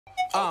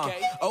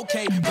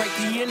Okay, break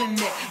the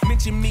internet.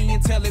 Mention me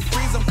and tell it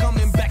freeze. I'm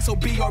coming back, so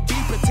BRB,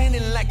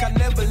 pretending like I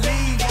never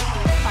leave.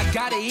 I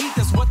gotta eat,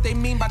 that's what they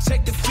mean by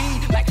check the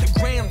feed. Like the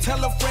gram,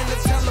 tell a friend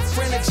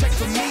to check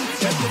for me.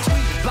 Let the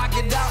tweet, block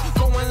it out.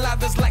 Going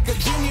live is like a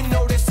dream. You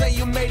know they say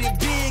you made it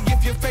big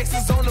if your face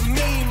is on the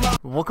meme.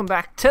 Welcome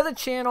back to the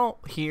channel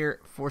here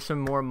for some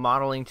more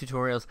modeling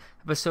tutorials.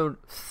 Episode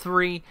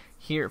 3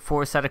 here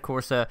for Assetto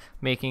Corsa,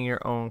 making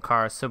your own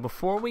car. So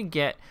before we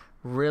get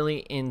really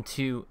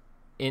into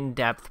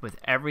in-depth with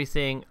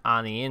everything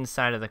on the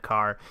inside of the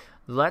car,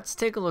 let's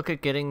take a look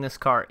at getting this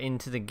car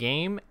into the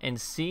game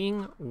and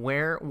seeing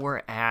where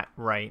we're at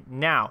right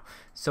now.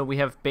 So we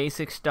have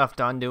basic stuff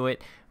done to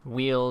it,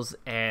 wheels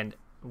and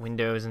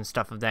windows and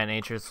stuff of that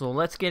nature. So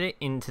let's get it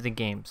into the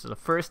game. So the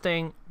first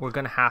thing we're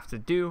gonna have to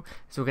do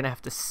is we're gonna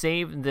have to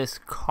save this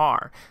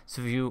car.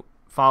 So if you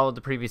followed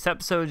the previous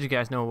episodes, you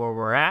guys know where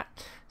we're at.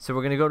 So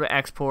we're gonna go to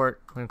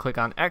export. We're gonna click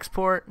on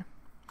export,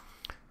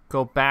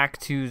 go back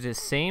to the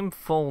same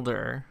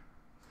folder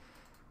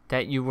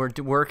that you were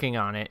working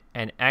on it,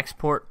 and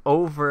export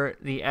over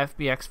the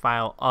FBX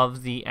file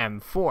of the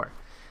M4.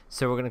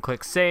 So we're gonna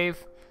click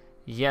save.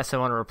 Yes, I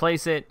want to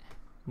replace it.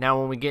 Now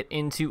when we get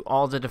into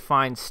all the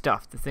defined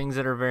stuff, the things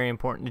that are very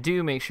important to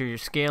do, make sure your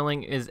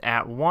scaling is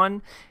at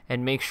 1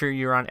 and make sure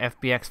you're on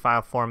FBX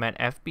file format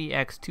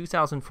FBX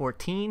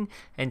 2014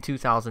 and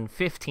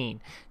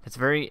 2015. That's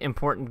very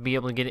important to be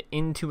able to get it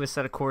into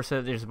Assetto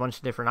Corsa. There's a bunch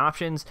of different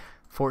options.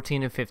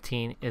 14 and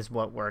 15 is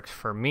what works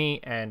for me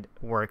and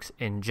works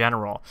in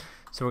general.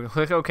 So we're going to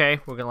click OK.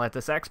 We're going to let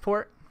this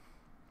export.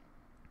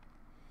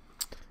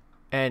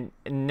 And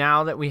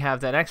now that we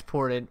have that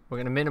exported, we're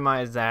going to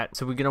minimize that.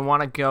 So we're going to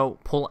want to go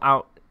pull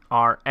out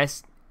our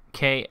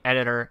SK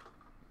editor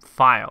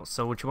files.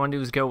 So what you want to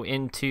do is go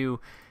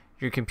into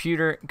your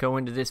computer, go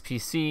into this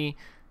PC,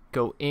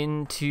 go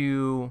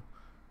into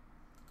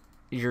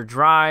your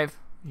drive,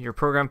 your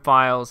program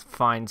files,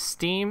 find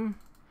Steam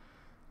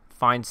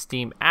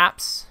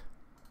apps,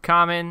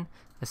 common,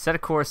 Assetto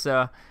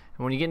Corsa.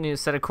 And when you get into the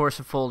Assetto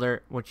Corsa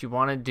folder, what you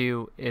want to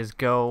do is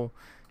go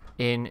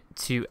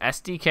into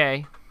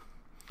SDK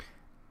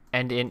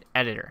and in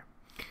editor.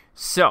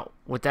 So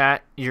with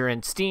that, you're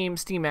in Steam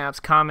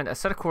apps, common,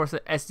 Assetto Corsa,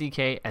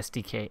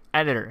 SDK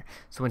editor.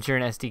 So once you're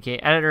in SDK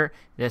editor,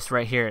 this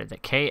right here, the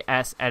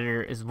KS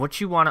editor, is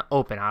what you want to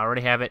open. I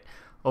already have it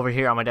over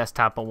here on my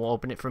desktop, but we'll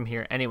open it from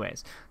here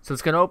anyways. So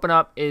it's going to open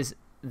up is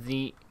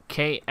the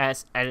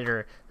KS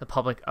editor, the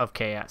public of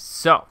KS.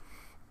 So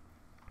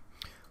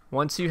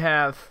once you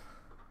have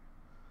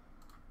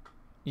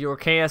your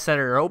KS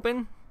editor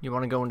open, you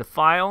want to go into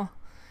file,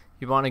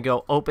 you want to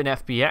go open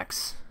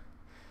FBX,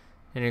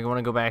 and you're going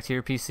to go back to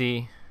your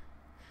PC,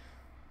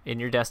 in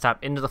your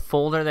desktop, into the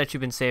folder that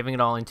you've been saving it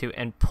all into,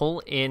 and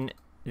pull in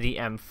the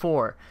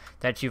M4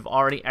 that you've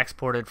already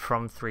exported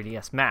from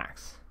 3ds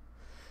Max.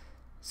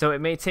 So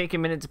it may take a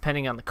minute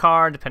depending on the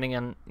car, depending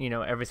on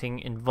everything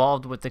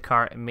involved with the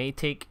car. It may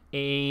take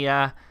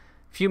a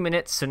few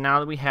minutes. So now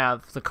that we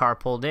have the car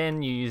pulled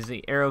in, you use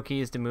the arrow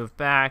keys to move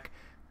back,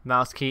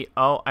 mouse key.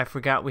 Oh, I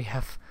forgot we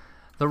have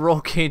the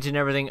roll cage and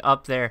everything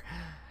up there.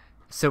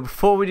 So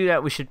before we do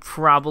that, we should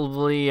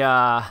probably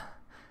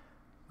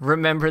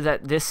remember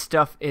that this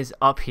stuff is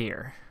up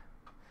here.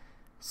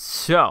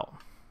 So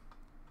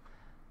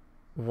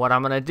what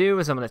I'm going to do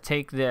is I'm going to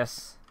take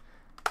this,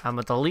 I'm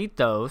going to delete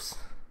those,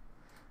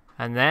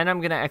 and then I'm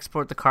going to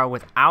export the car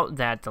without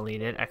that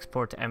deleted.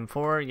 Export to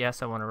M4.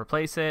 Yes, I want to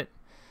replace it.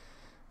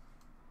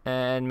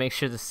 And make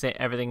sure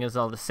everything is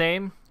all the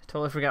same.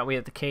 Totally forgot we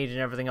have the cage and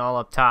everything all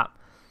up top.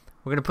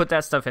 We're going to put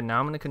that stuff in. Now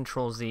I'm going to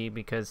Control Z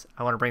because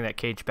I want to bring that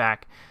cage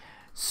back.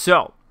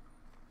 So,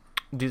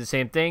 do the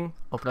same thing.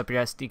 Open up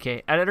your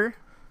SDK editor.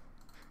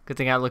 Good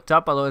thing I looked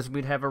up, otherwise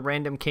we'd have a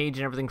random cage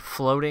and everything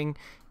floating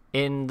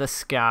in the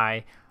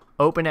sky.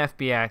 Open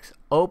FBX.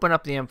 Open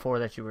up the M4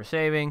 that you were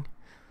saving,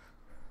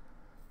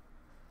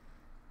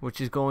 which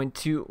is going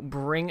to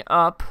bring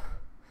up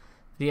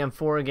the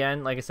M4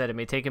 again. Like I said, it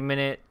may take a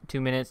minute,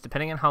 2 minutes,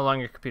 depending on how long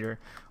your computer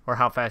or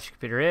how fast your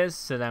computer is.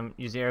 So then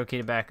use the arrow key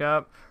to back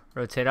up,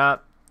 rotate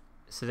up.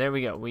 So there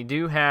we go. We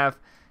do have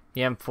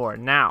the M4.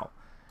 Now,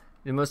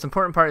 the most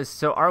important part is,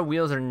 so our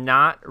wheels are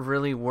not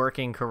really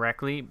working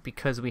correctly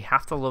because we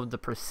have to load the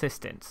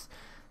persistence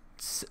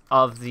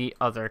of the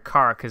other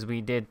car because we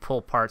did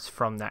pull parts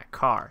from that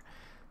car.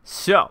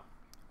 So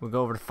we'll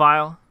go over to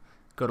File,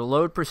 go to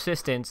Load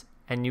Persistence,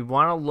 and you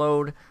want to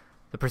load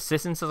the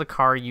persistence of the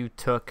car you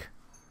took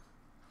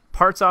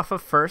parts off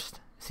of first.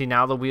 See,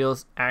 now the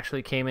wheels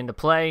actually came into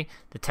play.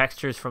 The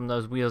textures from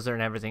those wheels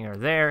and everything are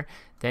there.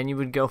 Then you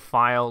would go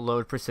File,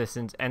 Load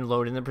Persistence, and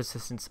load in the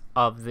persistence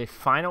of the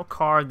final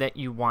car that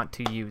you want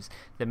to use.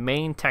 The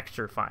main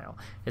texture file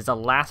is the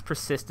last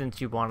persistence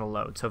you want to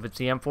load. So if it's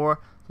the M4,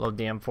 load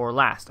the M4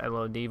 last. I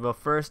load the Evo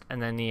first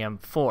and then the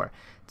M4.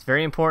 It's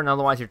very important,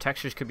 otherwise your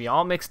textures could be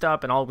all mixed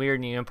up and all weird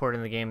and you import it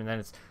in the game and then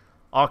it's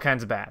all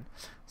kinds of bad.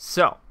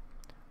 So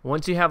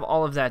once you have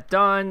all of that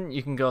done,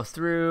 you can go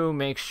through,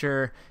 make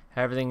sure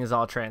everything is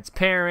all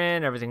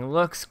transparent, everything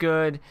looks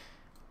good.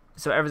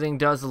 So everything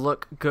does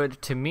look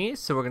good to me.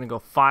 So we're going to go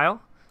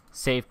File,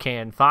 Save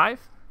KN5,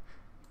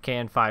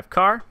 KN5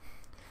 car.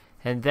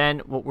 And then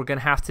what we're going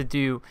to have to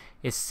do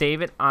is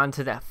save it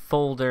onto that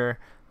folder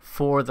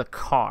for the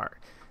car.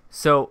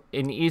 So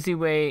an easy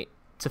way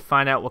to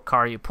find out what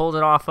car you pulled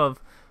it off of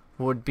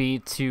would be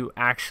to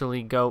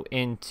actually go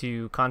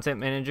into Content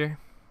Manager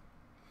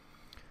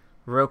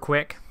real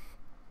quick,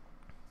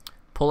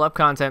 pull up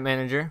Content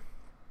Manager,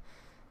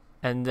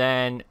 and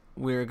then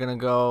we're going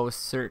to go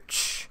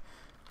search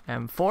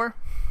M4,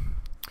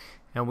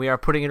 and we are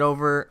putting it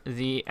over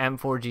the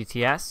M4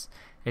 GTS.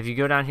 If you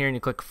go down here and you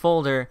click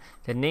folder,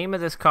 the name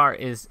of this car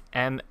is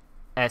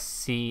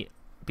MSC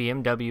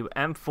BMW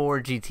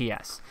M4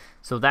 GTS.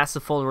 So that's the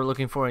folder we're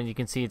looking for, and you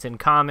can see it's in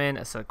Common,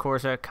 Assetto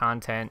Corsa,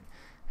 Content,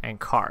 and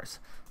Cars.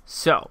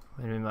 So,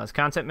 minimize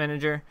Content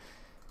Manager.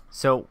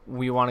 So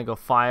we want to go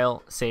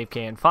File, Save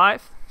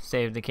KN5,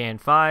 save the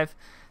KN5.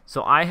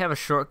 So I have a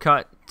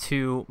shortcut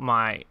to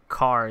my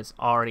cars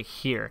already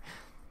here.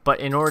 But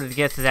in order to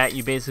get to that,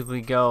 you basically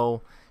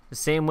go the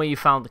same way you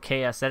found the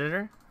KS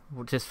editor.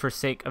 Just for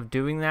sake of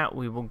doing that,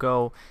 we will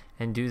go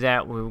and do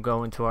that. We will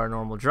go into our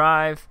normal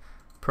drive,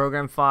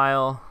 program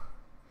file.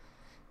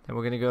 Then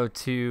we're going to go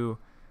to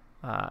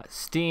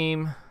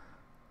Steam,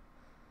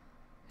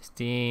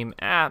 Steam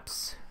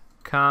Apps,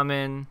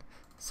 Common,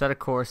 Assetto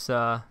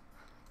Corsa,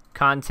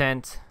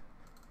 Content,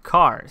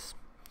 Cars.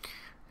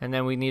 And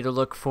then we need to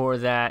look for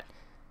that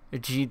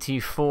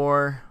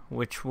GT4,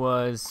 which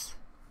was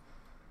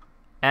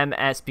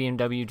MS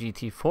BMW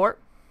GT4.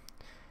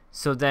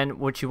 So then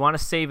what you want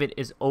to save it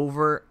is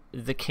over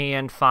the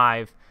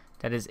KN5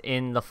 that is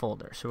in the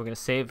folder. So we're going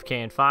to save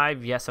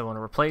KN5. Yes, I want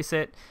to replace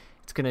it.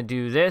 It's going to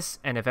do this,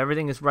 and if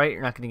everything is right,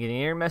 you're not going to get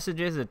any error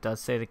messages. It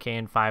does say the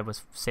KN5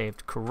 was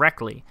saved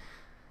correctly.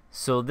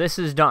 So this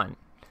is done.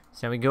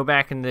 So now we go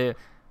back in the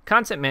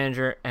Content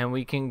Manager, and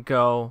we can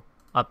go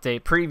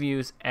update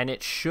previews, and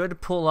it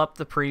should pull up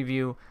the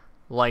preview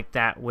like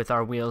that with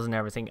our wheels and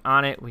everything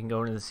on it. We can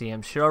go into the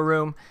CM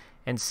showroom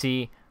and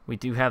see we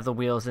do have the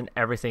wheels and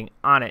everything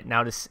on it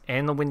now,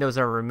 and the windows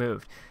are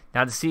removed.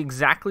 Now to see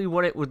exactly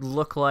what it would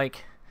look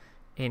like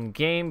in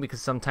game,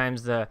 because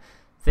sometimes the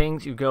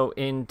things you go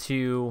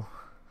into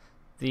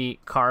the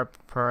car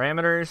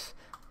parameters,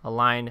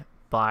 align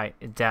by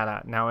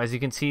data. Now as you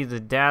can see, the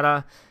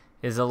data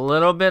is a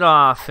little bit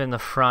off in the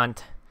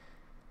front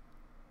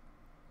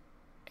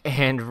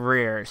and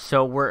rear,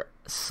 so we're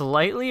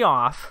slightly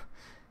off,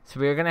 so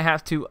we're gonna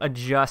have to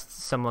adjust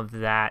some of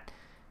that.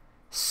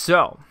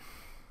 So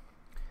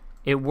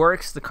it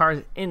works, the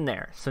car's in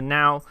there. So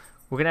now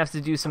we're gonna have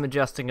to do some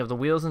adjusting of the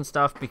wheels and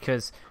stuff,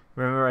 because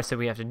remember I said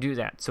we have to do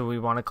that. So we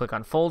want to click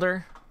on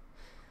folder.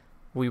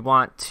 We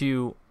want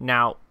to,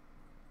 now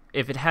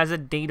if it has a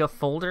data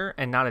folder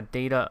and not a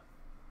data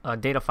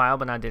file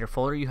but not a data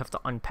folder, you have to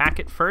unpack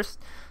it first.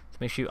 So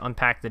make sure you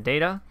unpack the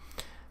data.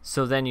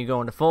 So then you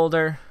go into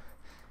folder,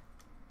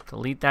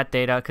 delete that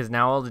data, because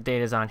now all the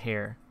data is on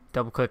here.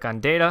 Double click on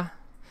data,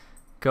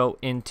 go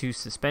into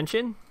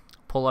suspension,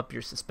 pull up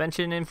your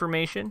suspension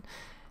information,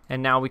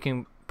 and now we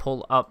can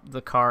pull up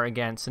the car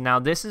again. So now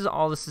this is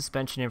all the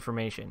suspension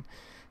information.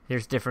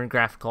 There's different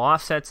graphical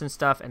offsets and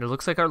stuff, and it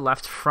looks like our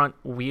left front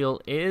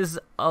wheel is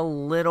a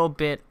little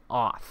bit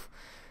off.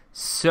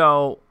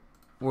 So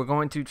we're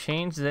going to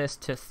change this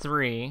to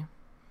 3, and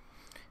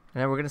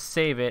then we're going to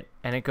save it,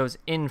 and it goes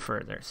in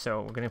further.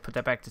 So we're going to put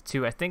that back to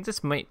 2. I think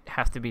this might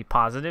have to be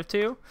 +2,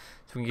 so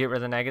we can get rid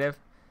of the negative.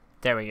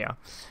 There we go.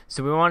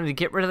 So we wanted to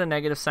get rid of the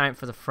negative sign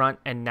for the front,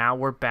 and now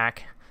we're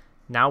back.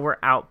 Now we're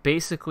out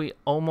basically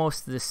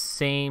almost the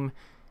same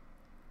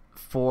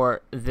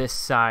for this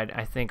side.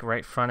 I think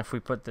right front, if we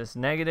put this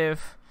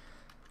negative,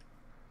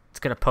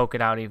 it's going to poke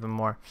it out even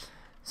more.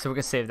 So we're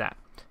going to save that.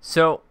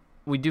 So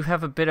we do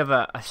have a bit of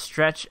a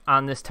stretch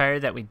on this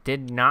tire that we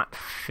did not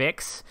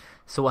fix.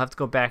 So we'll have to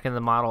go back in the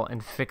model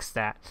and fix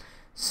that.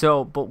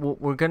 So, but what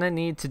we're going to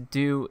need to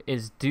do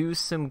is do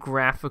some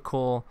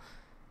graphical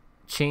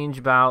change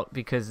about,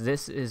 because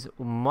this is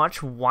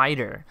much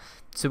wider.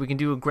 So we can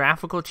do a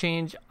graphical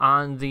change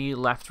on the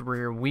left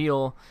rear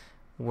wheel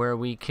where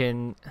we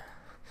can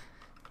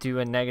do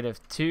a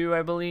 -2,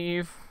 I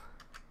believe.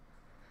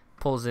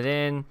 Pulls it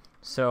in.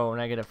 So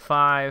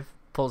 -5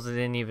 pulls it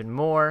in even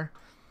more.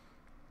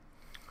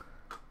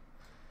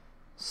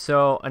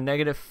 So a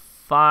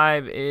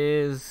 -5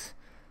 is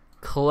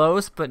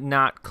close but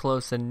not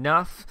close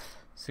enough.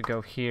 So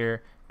go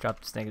here, drop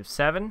this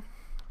 -7.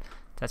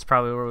 That's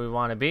probably where we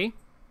want to be.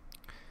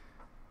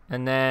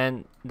 And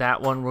then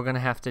that one we're going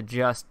to have to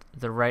adjust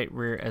the right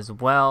rear as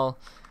well.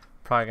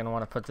 Probably going to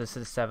want to put this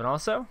at 7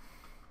 also.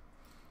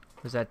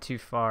 Was that too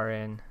far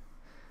in?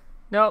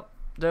 Nope,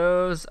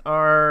 those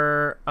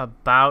are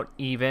about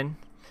even.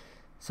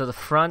 So the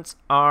fronts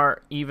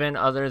are even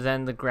other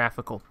than the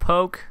graphical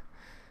poke.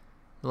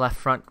 The left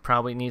front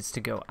probably needs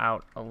to go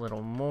out a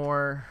little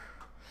more.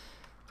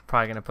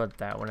 Probably going to put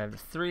that one at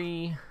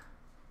 3.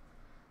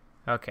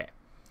 Okay.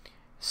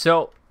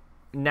 So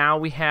now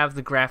we have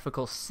the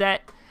graphical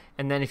set,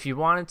 and then if you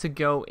wanted to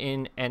go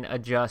in and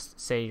adjust,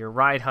 say, your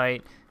ride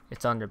height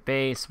It's under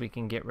base. We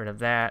can get rid of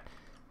that.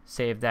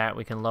 Save that.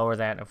 We can lower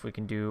that. If we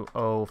can do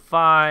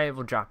 0.5,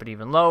 we'll drop it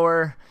even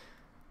lower.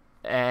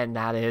 And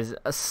that is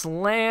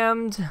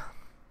slammed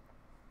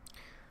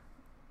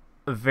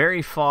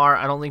very far.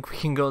 I don't think we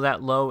can go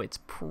that low. It's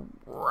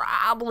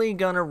probably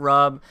gonna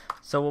rub.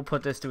 So we'll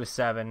put this to a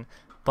 7.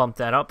 Bump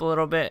that up a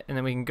little bit. And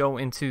then we can go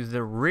into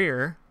the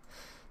rear.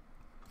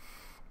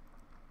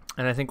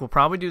 And I think we'll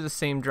probably do the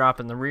same drop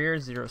in the rear.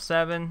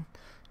 0.7.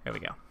 There we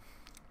go.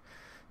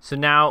 So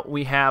now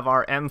we have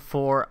our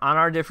M4 on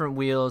our different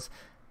wheels,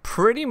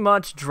 pretty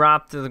much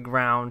dropped to the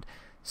ground.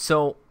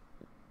 So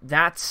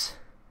that's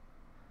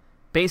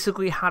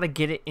basically how to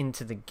get it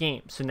into the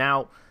game. So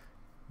now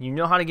you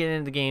know how to get it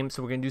into the game.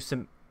 So we're going to do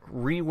some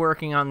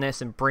reworking on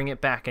this and bring it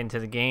back into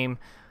the game.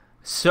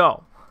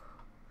 So,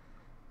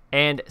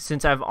 and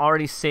since I've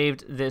already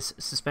saved this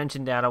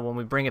suspension data, when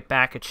we bring it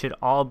back, it should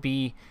all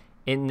be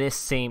in this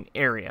same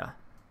area.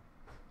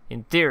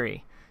 In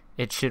theory,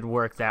 it should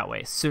work that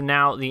way. So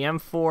now the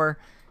M4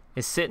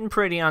 is sitting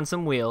pretty on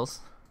some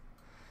wheels.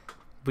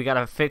 We got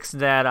to fix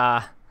that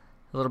a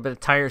little bit of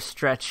tire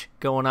stretch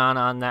going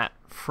on that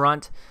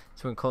front.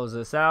 So we can close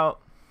this out.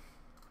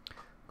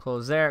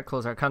 Close there.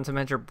 Close our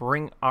countermeasure.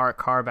 Bring our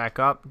car back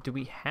up. Do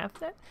we have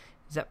that?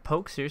 Is that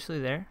poke seriously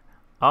there?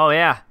 Oh,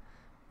 yeah.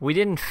 We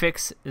didn't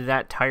fix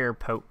that tire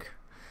poke.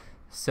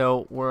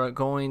 So we're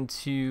going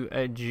to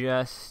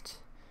adjust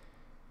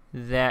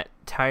that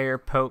tire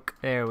poke.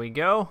 There we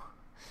go.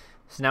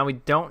 So now we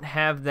don't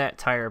have that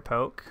tire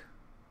poke.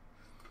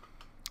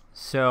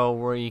 So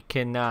we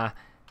can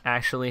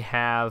actually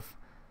have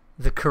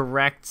the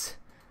correct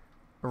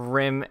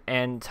rim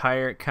and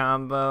tire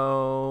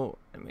combo.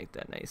 Make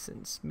that nice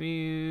and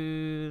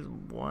smooth.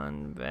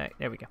 One back.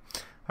 There we go.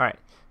 All right.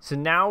 So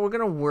now we're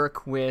going to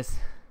work with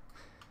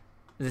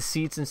the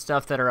seats and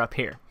stuff that are up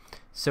here.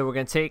 So we're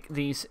going to take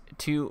these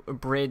 2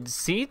 bridge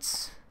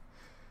seats,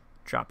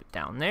 drop it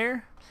down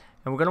there.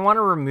 And we're going to want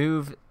to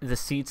remove the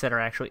seats that are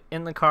actually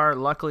in the car.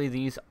 Luckily,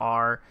 these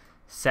are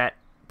set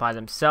by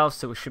themselves,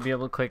 so we should be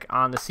able to click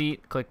on the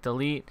seat, click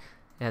delete.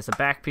 It has a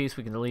back piece.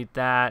 We can delete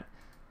that,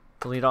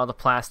 delete all the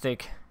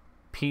plastic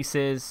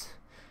pieces.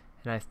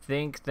 And I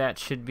think that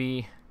should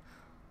be,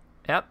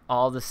 yep,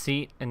 all the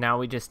seat. And now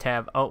we just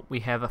have, oh,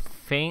 we have a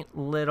faint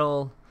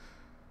little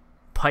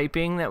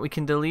piping that we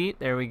can delete.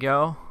 There we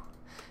go.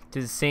 Do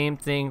the same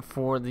thing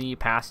for the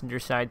passenger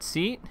side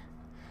seat.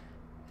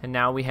 And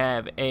now we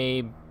have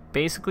a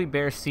basically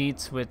bare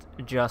seats with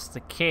just the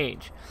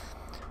cage.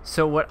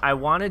 So what I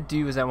want to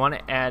do is I want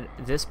to add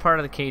this part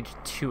of the cage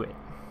to it.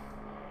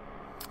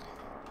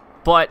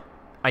 But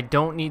I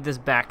don't need this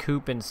back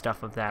hoop and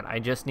stuff of that. I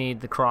just need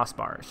the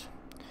crossbars.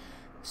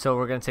 So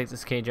we're going to take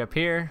this cage up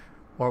here,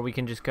 or we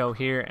can just go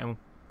here and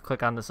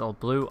click on this little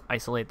blue,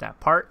 isolate that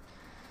part.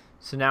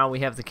 So now we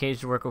have the cage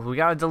to work with. We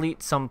got to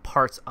delete some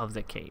parts of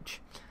the cage.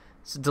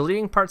 So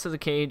deleting parts of the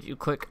cage, you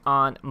click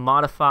on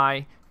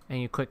modify, and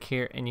you click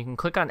here, and you can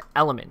click on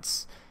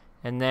elements,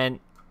 and then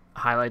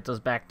highlight those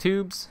back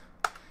tubes,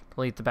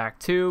 delete the back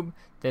tube.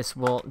 This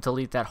will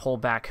delete that whole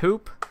back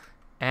hoop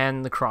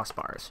and the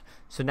crossbars.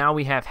 So now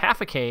we have half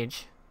a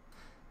cage.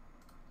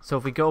 So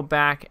if we go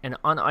back and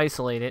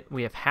unisolate it,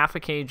 we have half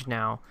a cage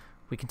now.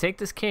 We can take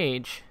this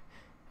cage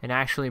and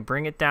actually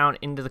bring it down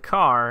into the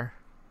car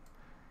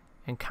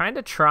and kind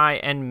of try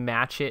and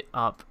match it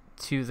up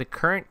to the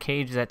current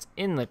cage that's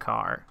in the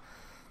car.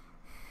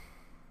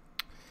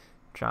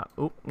 Drop.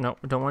 Oop, no,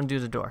 don't want to do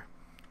the door.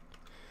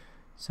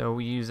 So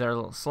we use our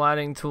little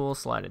sliding tool,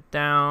 slide it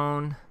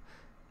down.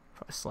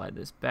 Probably slide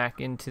this back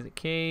into the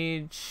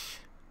cage.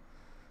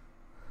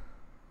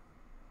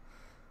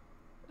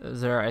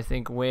 Those are, I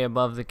think, way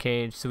above the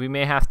cage. So we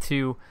may have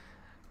to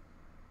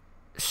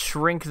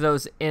shrink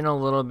those in a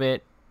little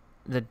bit.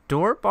 The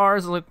door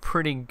bars look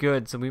pretty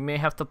good, so we may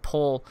have to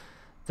pull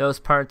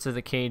those parts of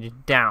the cage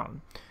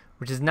down,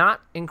 which is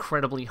not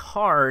incredibly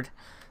hard.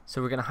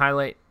 So we're going to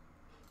highlight.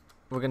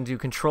 We're going to do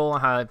control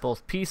and highlight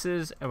both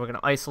pieces, and we're going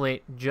to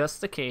isolate just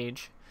the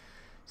cage.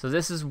 So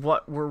this is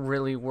what we're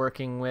really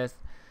working with.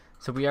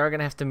 So we are going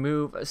to have to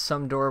move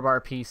some door bar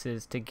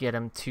pieces to get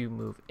them to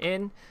move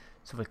in.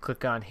 So if we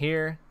click on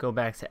here, go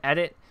back to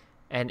edit,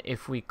 and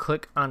if we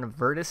click on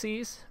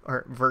vertices,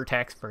 or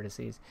vertex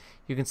vertices,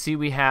 you can see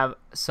we have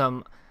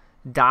some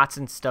dots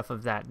and stuff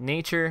of that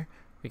nature.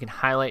 We can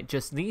highlight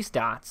just these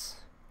dots,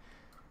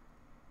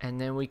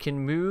 and then we can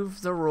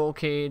move the roll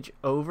cage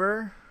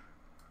over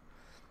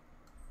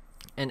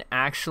and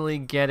actually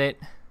get it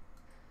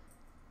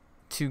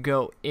to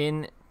go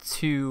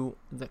into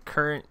the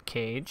current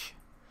cage.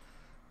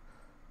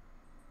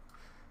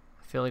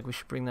 I feel like we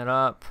should bring that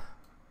up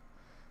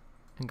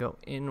and go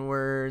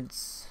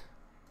inwards,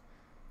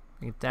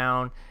 bring it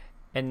down,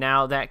 and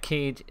now that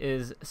cage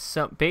is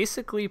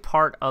basically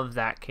part of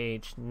that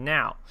cage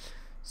now.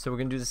 So we're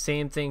going to do the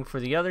same thing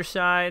for the other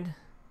side.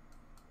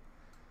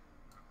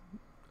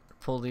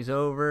 Pull these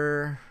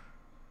over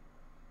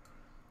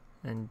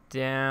and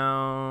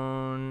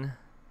down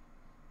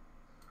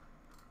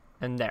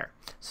and there.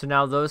 So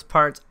now those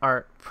parts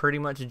are pretty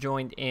much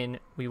joined in.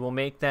 We will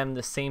make them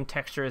the same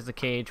texture as the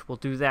cage. We'll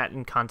do that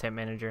in Content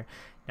Manager.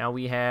 Now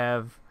we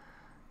have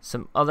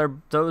some other,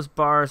 those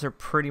bars are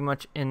pretty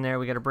much in there.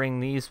 We got to bring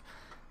these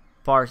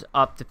bars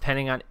up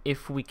depending on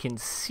if we can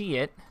see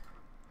it.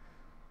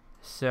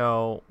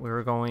 So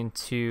we're going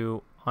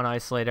to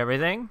unisolate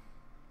everything.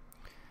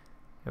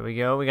 There we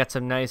go. We got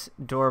some nice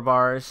door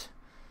bars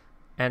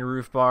and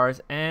roof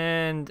bars,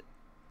 and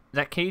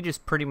that cage is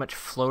pretty much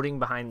floating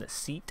behind the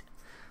seat,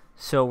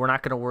 so we're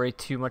not going to worry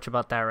too much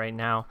about that right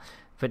now.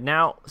 But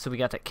now, so we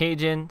got that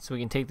cage in, so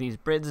we can take these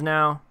brids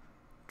now,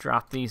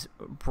 drop these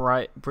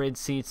brid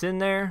seats in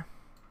there,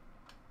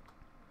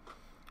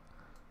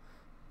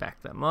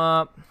 back them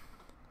up,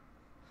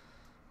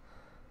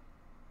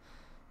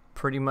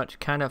 pretty much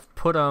kind of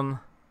put them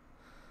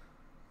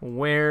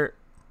where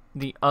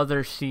the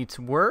other seats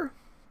were.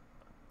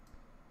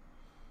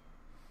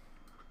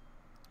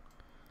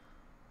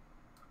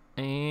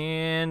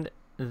 And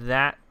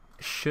that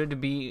should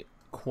be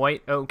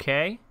quite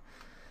okay.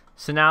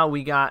 So now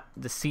we got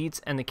the seats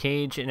and the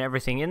cage and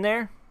everything in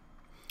there.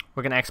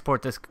 We're going to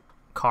export this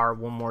car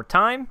one more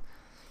time.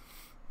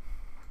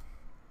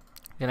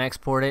 Going to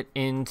export it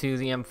into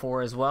the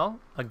M4 as well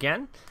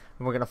again.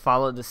 And we're going to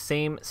follow the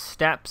same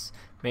steps.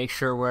 Make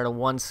sure we're at a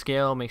 1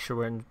 scale. Make sure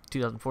we're in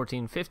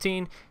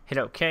 2014-15. Hit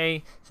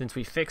OK. Since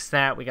we fixed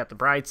that, we got the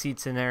bride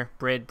seats in there.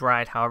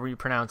 Bride, however you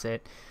pronounce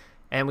it.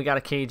 And we got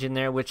a cage in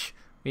there, which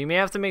we may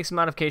have to make some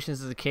modifications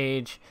to the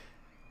cage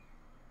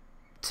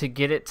to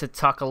get it to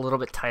tuck a little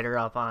bit tighter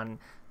up on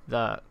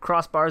the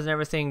crossbars and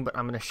everything, but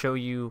I'm going to show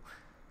you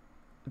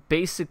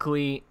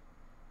basically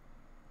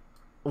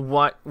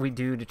what we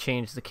do to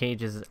change the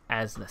cages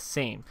as the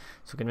same.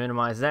 So we're going to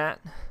minimize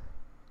that.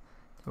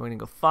 We're going to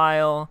go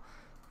File.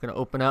 We're going to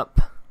open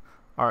up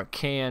our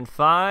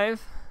KN5.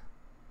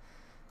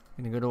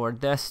 We're going to go to our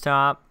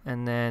desktop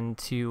and then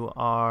to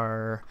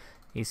our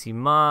AC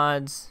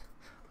mods.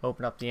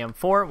 Open up the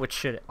M4, which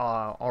should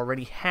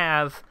already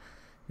have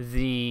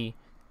the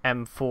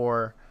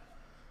M4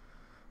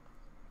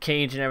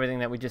 cage and everything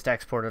that we just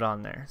exported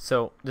on there.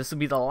 So this will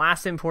be the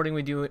last importing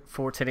we do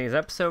for today's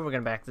episode. We're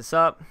going to back this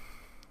up.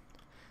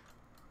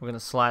 We're going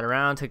to slide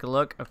around, take a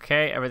look.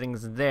 Okay,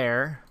 everything's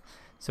there.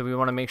 So we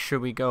want to make sure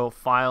we go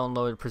File and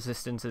load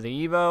persistence of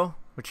the Evo,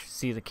 which you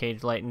see the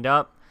cage lightened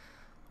up,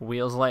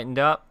 wheels lightened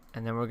up,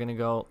 and then we're going to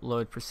go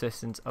load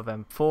persistence of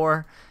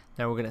M4.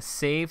 Then we're going to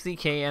save the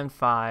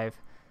KN5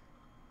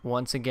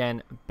 once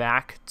again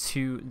back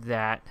to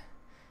that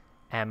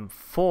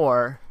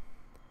M4.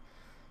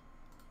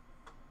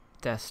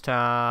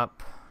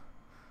 Desktop,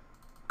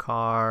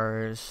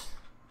 cars,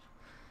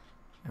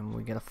 and we're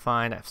gonna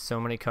find, I have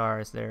so many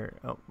cars there.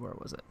 Oh, where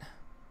was it?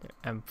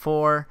 There,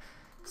 M4,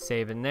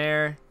 save in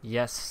there.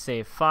 Yes,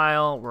 save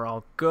file. We're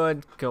all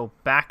good. Go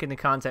back into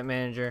Content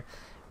Manager.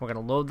 We're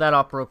gonna load that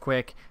up real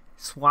quick.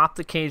 Swap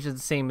the cage to the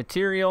same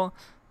material.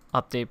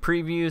 Update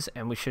previews,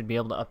 and we should be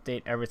able to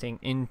update everything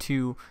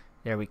into.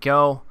 There we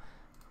go.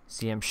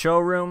 CM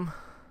showroom.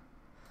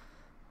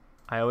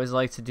 I always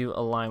like to do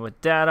align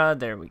with data.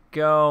 There we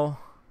go.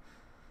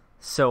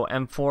 So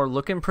M4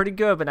 looking pretty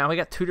good, but now we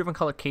got 2 different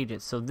color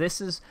cages. So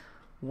this is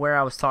where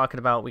I was talking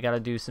about. We got to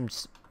do some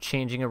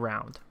changing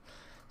around.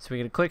 So we're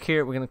going to click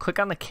here. We're going to click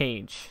on the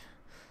cage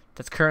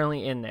that's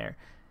currently in there.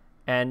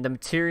 And the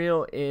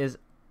material is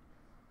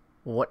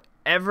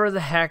whatever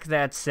the heck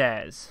that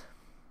says.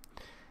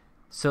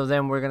 So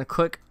then we're going to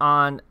click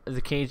on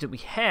the cage that we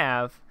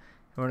have.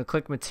 We're going to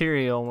click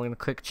material, and we're going to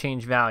click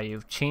change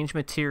value, change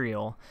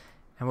material,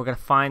 and we're going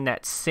to find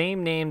that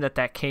same name that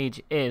that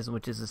cage is,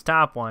 which is this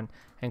top one,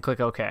 and click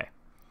OK.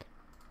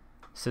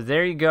 So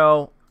there you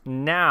go.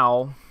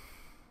 Now,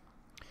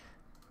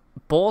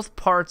 both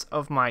parts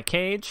of my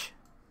cage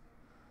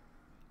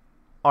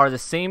are the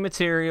same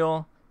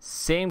material,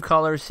 same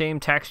color, same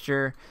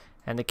texture,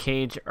 and the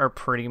cage are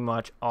pretty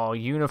much all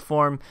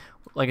uniform.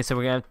 Like I said,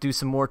 we're going to do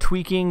some more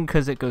tweaking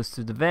because it goes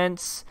through the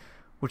vents,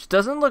 which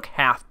doesn't look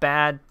half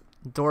bad.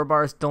 Door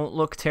bars don't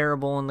look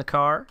terrible in the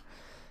car.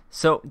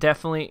 So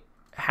definitely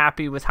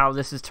happy with how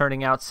this is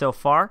turning out so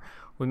far.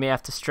 We may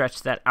have to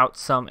stretch that out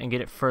some and get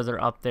it further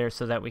up there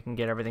so that we can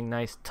get everything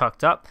nice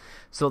tucked up.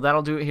 So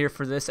that'll do it here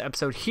for this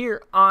episode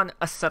here on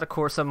Assetto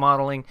Corsa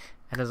modeling.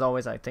 And as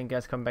always, I thank you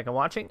guys for coming back and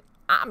watching.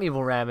 I'm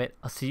EvlRabbit.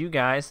 I'll see you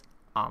guys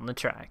on the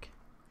track.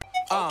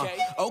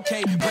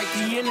 Okay, break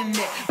the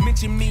internet.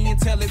 Mention me and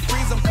tell it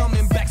freeze. I'm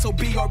coming back, so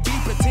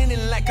BRB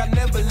pretending like I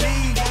never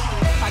leave.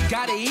 I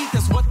gotta eat,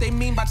 that's what they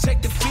mean by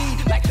check the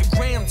feed. Like the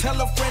gram,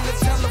 tell a friend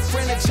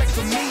to check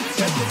for me.